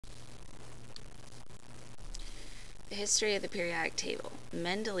History of the periodic table.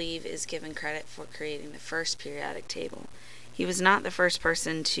 Mendeleev is given credit for creating the first periodic table. He was not the first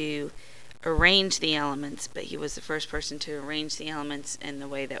person to arrange the elements, but he was the first person to arrange the elements in the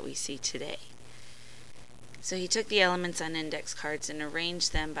way that we see today. So he took the elements on index cards and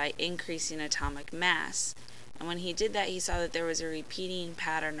arranged them by increasing atomic mass. And when he did that, he saw that there was a repeating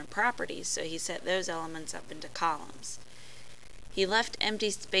pattern of properties, so he set those elements up into columns. He left empty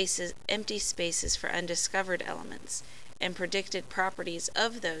spaces for undiscovered elements and predicted properties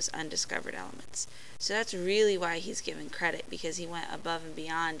of those undiscovered elements. So that's really why he's given credit, because he went above and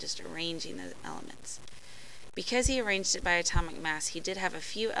beyond just arranging the elements. Because he arranged it by atomic mass, he did have a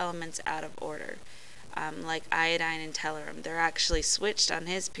few elements out of order, like iodine and tellurium. They're actually switched on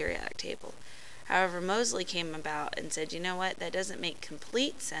his periodic table. However, Moseley came about and said, you know what, that doesn't make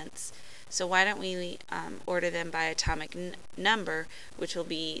complete sense, so why don't we order them by atomic number, which will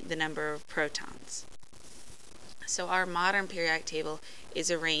be the number of protons. So our modern periodic table is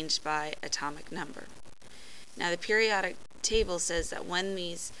arranged by atomic number. Now the periodic table says that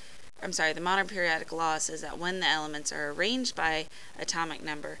the modern periodic law says that when the elements are arranged by atomic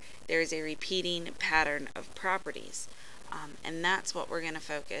number, there is a repeating pattern of properties. And that's what we're going to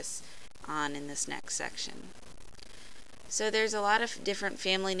focus on in this next section. So there's a lot of different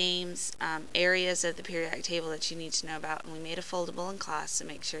family names, areas of the periodic table that you need to know about, and we made a foldable in class, so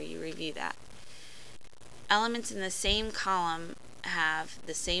make sure you review that. Elements in the same column have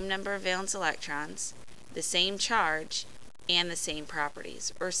the same number of valence electrons, the same charge, and the same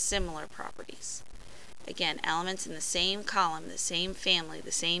properties, or similar properties. Again, elements in the same column, the same family,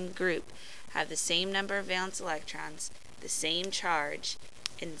 the same group, have the same number of valence electrons, the same charge,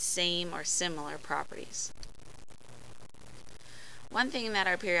 and same or similar properties. One thing that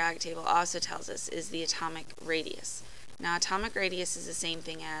our periodic table also tells us is the atomic radius. Now, atomic radius is the same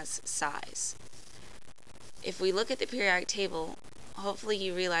thing as size. If we look at the periodic table, hopefully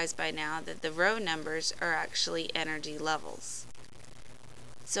you realize by now that the row numbers are actually energy levels.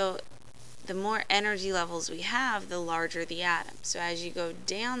 So the more energy levels we have, the larger the atom. So as you go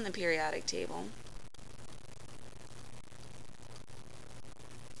down the periodic table,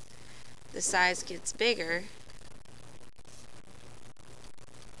 the size gets bigger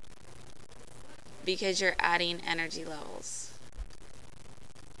because you're adding energy levels.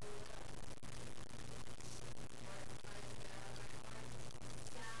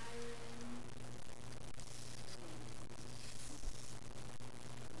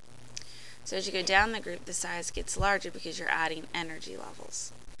 So as you go down the group, the size gets larger because you're adding energy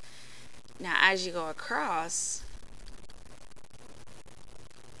levels. Now as you go across,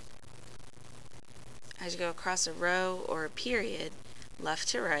 a row or a period, left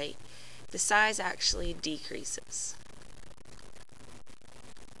to right, the size actually decreases.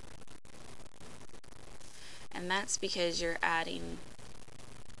 And that's because you're adding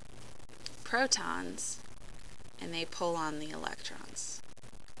protons and they pull on the electrons.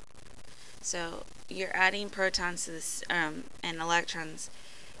 So you're adding protons to this and electrons.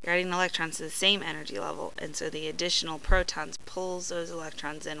 You're adding electrons to the same energy level, and so the additional protons pulls those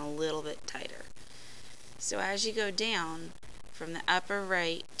electrons in a little bit tighter. So as you go down from the upper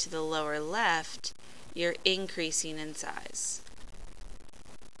right to the lower left, you're increasing in size.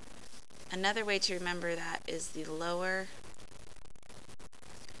 Another way to remember that is the lower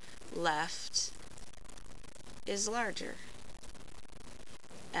left is larger.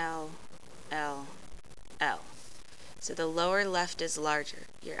 L, L, L. So the lower left is larger.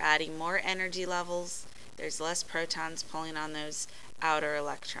 You're adding more energy levels. There's less protons pulling on those outer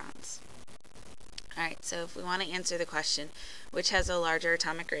electrons. Alright, so if we want to answer the question, which has a larger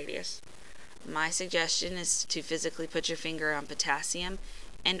atomic radius, my suggestion is to physically put your finger on potassium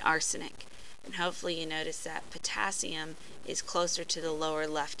and arsenic. And hopefully you notice that potassium is closer to the lower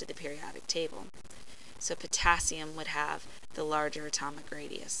left of the periodic table. So potassium would have the larger atomic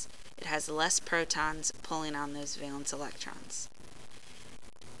radius. It has less protons pulling on those valence electrons.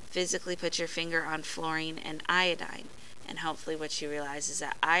 Physically put your finger on fluorine and iodine, and hopefully what you realize is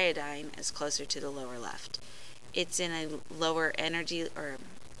that iodine is closer to the lower left. It's in a lower energy or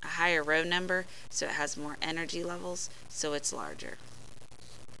a higher row number, so it has more energy levels, so it's larger.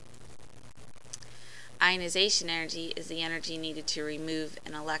 Ionization energy is the energy needed to remove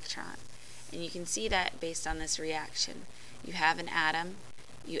an electron. And you can see that based on this reaction. You have an atom,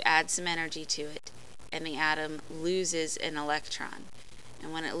 you add some energy to it, and the atom loses an electron.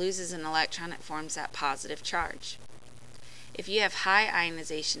 And when it loses an electron, it forms that positive charge. If you have high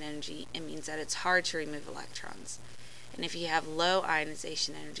ionization energy, it means that it's hard to remove electrons. And if you have low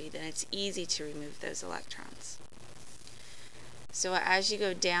ionization energy, then it's easy to remove those electrons. So as you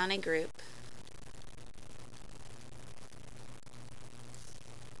go down a group,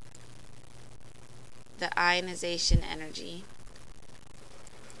 the ionization energy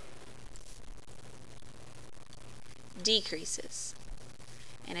decreases.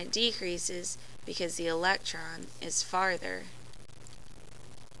 And it decreases because the electron is farther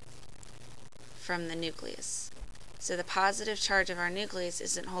from the nucleus. So the positive charge of our nucleus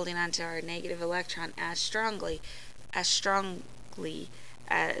isn't holding onto our negative electron as strongly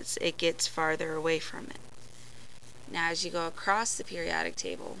as it gets farther away from it. Now as you go across the periodic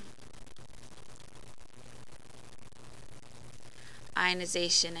table,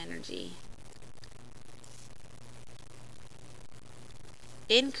 ionization energy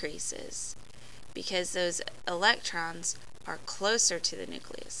increases because those electrons are closer to the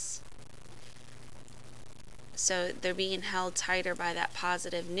nucleus. So they're being held tighter by that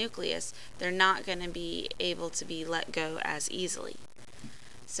positive nucleus. They're not going to be able to be let go as easily.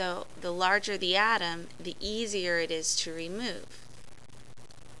 So the larger the atom, the easier it is to remove.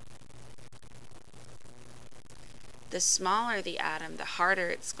 The smaller the atom, the harder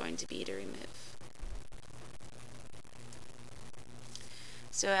it's going to be to remove.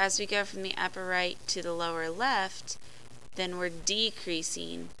 So as we go from the upper right to the lower left, then we're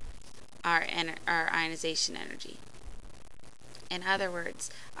decreasing our ionization energy. In other words,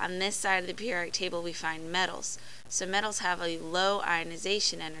 on this side of the periodic table we find metals. So metals have a low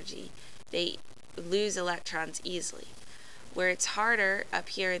ionization energy. They lose electrons easily. Where it's harder up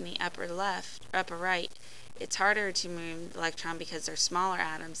here in the upper right, it's harder to move the electron because they're smaller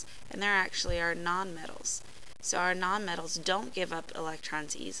atoms, and there actually are nonmetals. So our nonmetals don't give up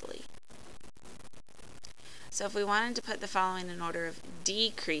electrons easily. So if we wanted to put the following in order of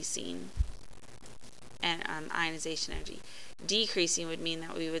decreasing ionization energy, decreasing would mean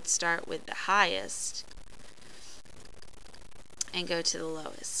that we would start with the highest and go to the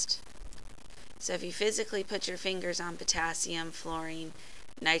lowest. So if you physically put your fingers on potassium, fluorine,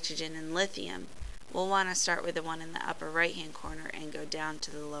 nitrogen, and lithium, we'll want to start with the one in the upper right hand corner and go down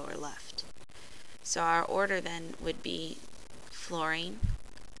to the lower left. So our order then would be fluorine,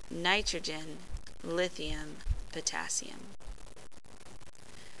 nitrogen, lithium, potassium.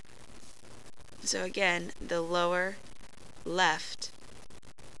 So again, the lower left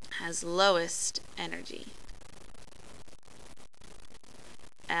has lowest energy.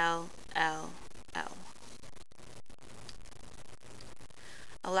 L, L, L.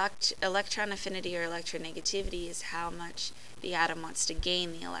 Electron affinity or electronegativity is how much the atom wants to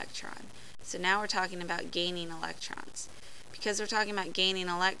gain the electron. So now we're talking about gaining electrons. Because we're talking about gaining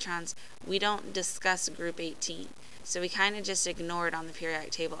electrons, we don't discuss group 18. So we kind of just ignore it on the periodic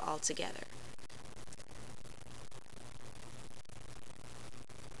table altogether.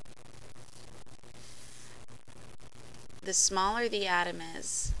 The smaller the atom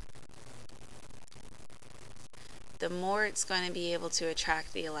is, the more it's going to be able to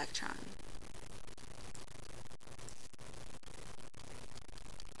attract the electron.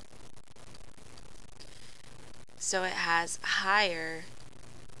 So it has higher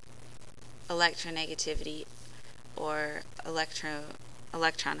electronegativity or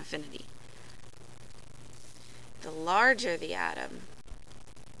electron affinity. The larger the atom,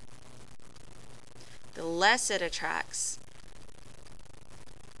 the less it attracts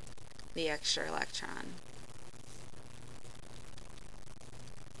the extra electron.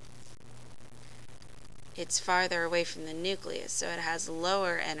 It's farther away from the nucleus, so it has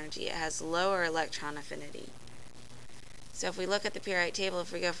lower energy, it has lower electron affinity. So if we look at the periodic table,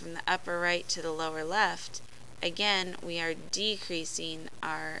 if we go from the upper right to the lower left, again we are decreasing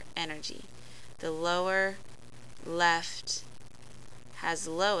our energy. The lower left has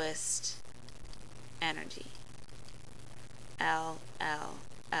lowest energy. L, L,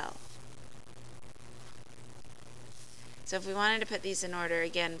 L. So if we wanted to put these in order,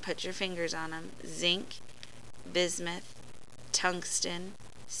 again, put your fingers on them. Zinc, bismuth, tungsten,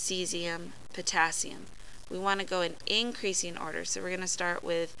 cesium, potassium. We want to go in increasing order. So we're going to start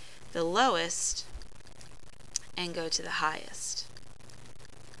with the lowest and go to the highest.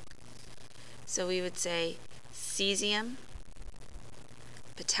 So we would say cesium,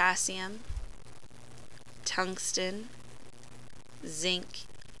 potassium, tungsten, zinc,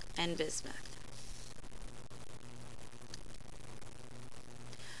 and bismuth.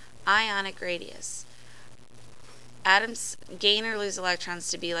 Ionic radius. Atoms gain or lose electrons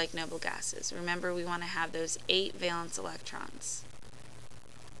to be like noble gases. Remember, we want to have those 8 valence electrons.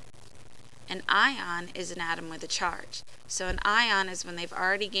 An ion is an atom with a charge. So an ion is when they've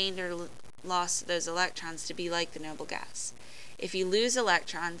already gained or lost those electrons to be like the noble gas. If you lose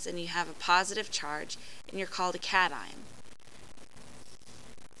electrons and you have a positive charge, and you're called a cation.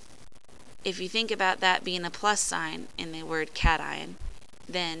 If you think about that being a plus sign in the word cation,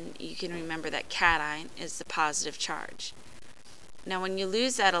 then you can remember that cation is the positive charge. Now when you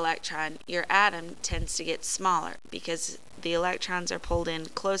lose that electron, your atom tends to get smaller because the electrons are pulled in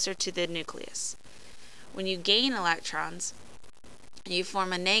closer to the nucleus. When you gain electrons, you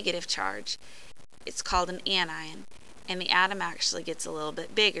form a negative charge. It's called an anion, and the atom actually gets a little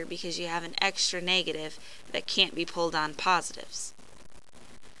bit bigger because you have an extra negative that can't be pulled on positives.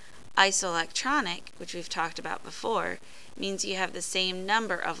 Isoelectronic, which we've talked about before, means you have the same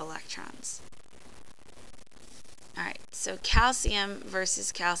number of electrons. Alright, so calcium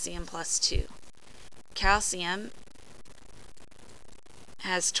versus calcium plus 2. Calcium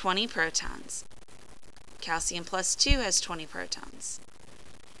has 20 protons. Calcium plus 2 has 20 protons.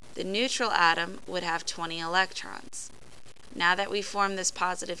 The neutral atom would have 20 electrons. Now that we form this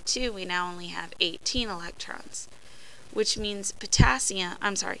positive 2, we now only have 18 electrons, which means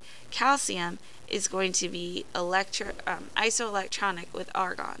calcium is going to be isoelectronic with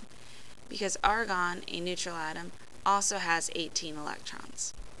argon, because argon, a neutral atom, also has 18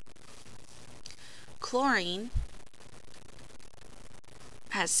 electrons. Chlorine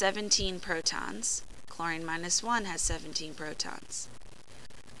has 17 protons. Chlorine minus 1 has 17 protons.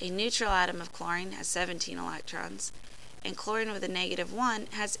 A neutral atom of chlorine has 17 electrons, and chlorine with a negative 1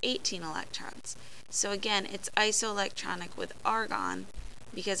 has 18 electrons. So again, it's isoelectronic with argon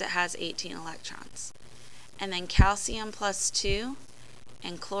because it has 18 electrons. And then calcium plus 2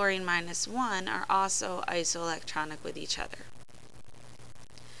 and chlorine minus 1 are also isoelectronic with each other.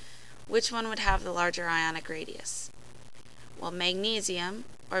 Which one would have the larger ionic radius? Well, magnesium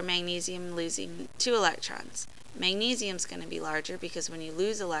losing 2 electrons. Magnesium's going to be larger because when you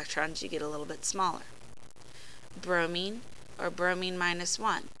lose electrons, you get a little bit smaller. Bromine minus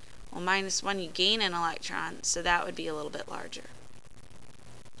 1. Well, minus 1, you gain an electron, so that would be a little bit larger.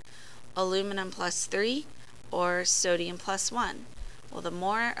 Aluminum plus 3 or sodium plus 1. Well, the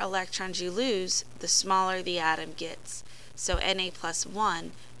more electrons you lose, the smaller the atom gets. So Na plus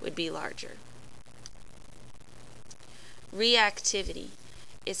 1 would be larger. Reactivity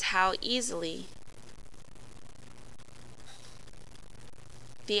is how easily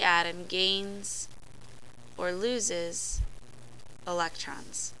the atom gains or loses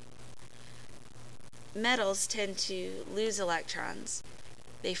electrons. Metals tend to lose electrons.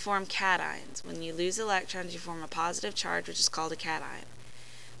 They form cations. When you lose electrons, you form a positive charge, which is called a cation.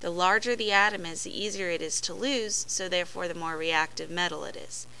 The larger the atom is, the easier it is to lose, so therefore the more reactive metal it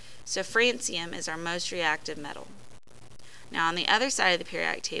is. So francium is our most reactive metal. Now on the other side of the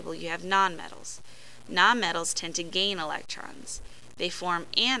periodic table, you have nonmetals. Nonmetals tend to gain electrons. They form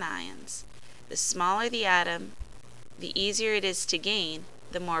anions. The smaller the atom, the easier it is to gain,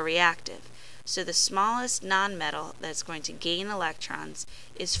 the more reactive. So the smallest nonmetal that's going to gain electrons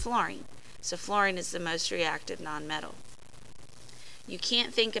is fluorine. So fluorine is the most reactive nonmetal. You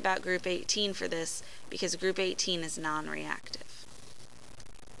can't think about group 18 for this because group 18 is non-reactive.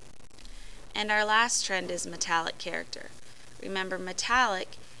 And our last trend is metallic character. Remember,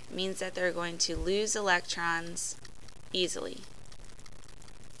 metallic means that they're going to lose electrons easily.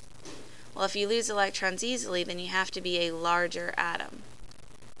 Well, if you lose electrons easily, then you have to be a larger atom.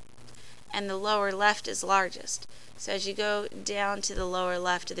 And the lower left is largest. So as you go down to the lower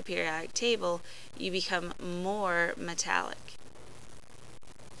left of the periodic table, you become more metallic.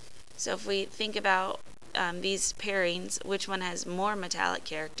 So if we think about these pairings, which one has more metallic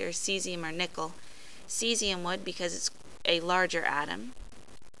character, cesium or nickel? Cesium would, because it's a larger atom.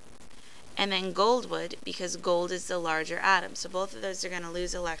 And then gold would, because gold is the larger atom. So both of those are going to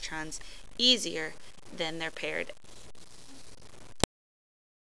lose electrons easier than their paired